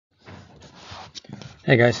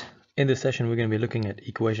Hey guys, in this session we're going to be looking at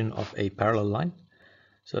equation of a parallel line.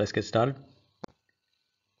 So let's get started.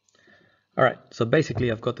 Alright, so basically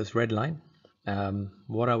I've got this red line.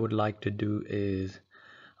 What I would like to do is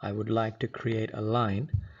I would like to create a line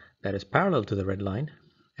that is parallel to the red line,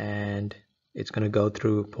 and it's going to go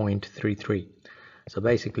through point 33. So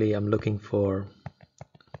basically I'm looking for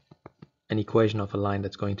an equation of a line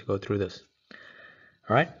that's going to go through this.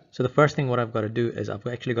 Alright, so the first thing what I've got to do is I've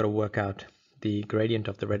actually got to work out the gradient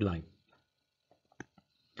of the red line.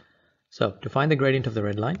 So to find the gradient of the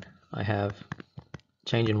red line, I have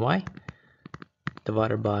change in y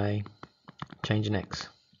divided by change in x.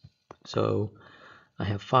 So I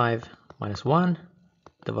have 5 minus 1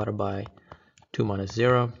 divided by 2 minus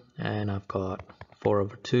 0, and I've got 4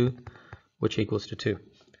 over 2, which equals to 2.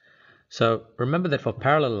 So remember that for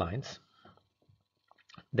parallel lines,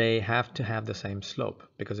 they have to have the same slope,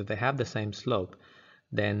 because if they have the same slope,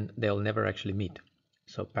 then they'll never actually meet.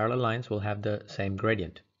 So parallel lines will have the same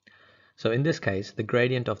gradient. So in this case, the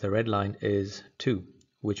gradient of the red line is 2,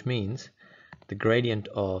 which means the gradient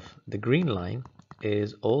of the green line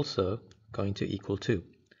is also going to equal 2.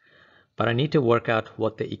 But I need to work out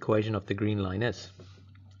what the equation of the green line is.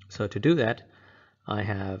 So to do that, I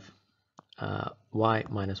have y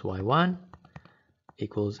minus y1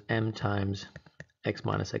 equals m times x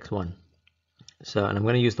minus x1. So, and I'm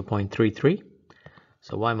going to use the point 33.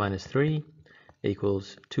 So y minus 3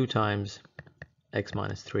 equals 2 times x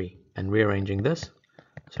minus 3. And rearranging this,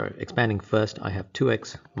 expanding first, I have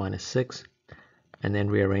 2x minus 6. And then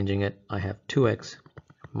rearranging it, I have 2x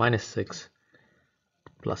minus 6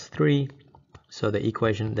 plus 3. So the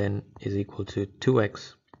equation then is equal to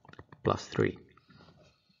 2x plus 3.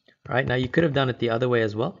 All right, now you could have done it the other way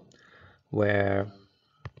as well, where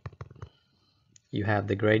you have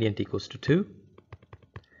the gradient equals to 2,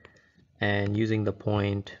 and using the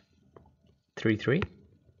point 33.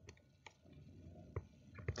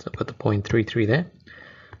 So I've got the point 33 there.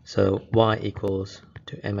 So y equals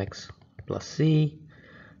to mx plus c.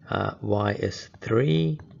 Y is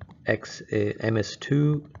 3. M is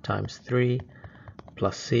 2 times 3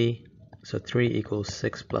 plus c. So 3 equals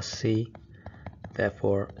 6 plus c.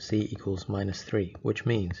 Therefore, c equals minus 3, which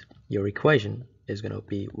means your equation is going to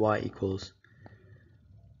be y equals...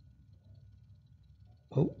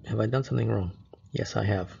 Oh, have I done something wrong? Yes, I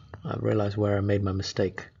have. I've realized where I made my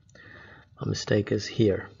mistake. My mistake is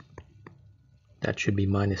here. That should be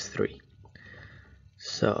minus 3.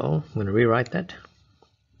 So I'm going to rewrite that.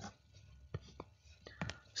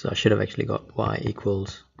 So I should have actually got y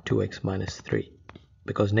equals 2x minus 3,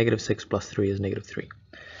 because negative 6 plus 3 is negative 3.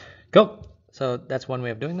 Go! So that's one way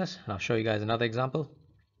of doing this. I'll show you guys another example.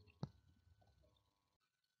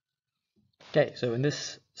 Okay, so in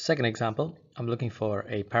this second example, I'm looking for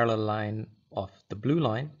a parallel line of the blue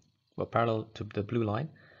line, or parallel to the blue line,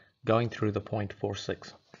 going through the point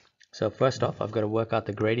 46. So first off, I've got to work out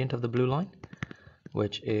the gradient of the blue line,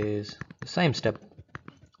 which is the same step,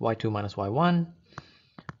 y2 minus y1,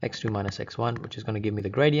 x2 minus x1, which is going to give me the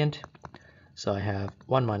gradient. So I have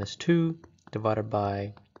 1 minus 2 divided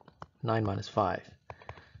by 9 minus 5.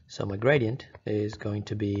 So my gradient is going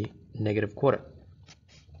to be negative quarter.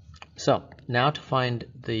 So now to find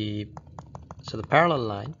the parallel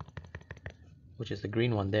line, which is the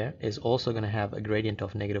green one there, is also going to have a gradient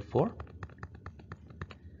of negative 4.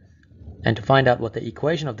 And to find out what the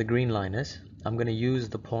equation of the green line is, I'm going to use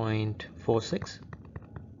the point 46.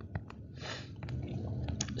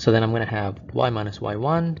 So then I'm going to have y minus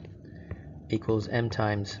y1 equals m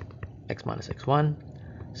times x minus x1.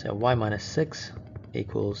 So y minus 6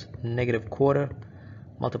 equals negative quarter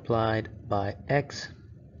multiplied by x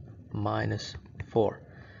minus 4.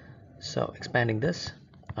 So expanding this,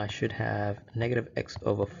 I should have negative x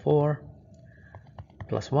over 4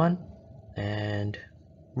 plus 1, and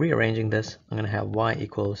rearranging this, I'm going to have y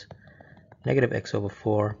equals negative x over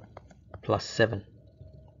 4 plus 7.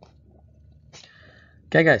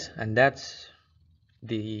 Okay guys, and that's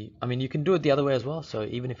the, you can do it the other way as well. So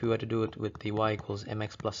even if you were to do it with the y equals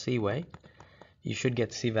mx plus c way, you should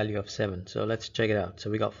get c value of 7. So let's check it out. So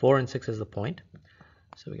we got 4 and 6 as the point.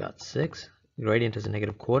 So we got 6, gradient is a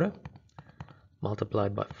negative quarter,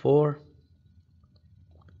 multiplied by 4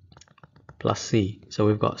 plus c. So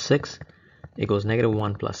we've got 6 equals negative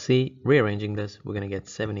 1 plus c. Rearranging this, we're going to get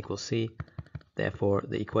 7 equals c. Therefore,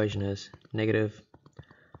 the equation is negative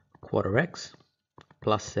quarter x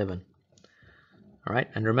plus 7. All right,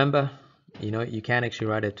 and remember, you can actually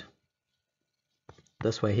write it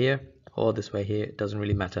this way here or this way here. It doesn't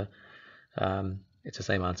really matter. It's the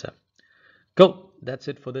same answer. Cool. That's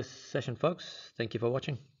it for this session, folks. Thank you for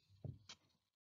watching.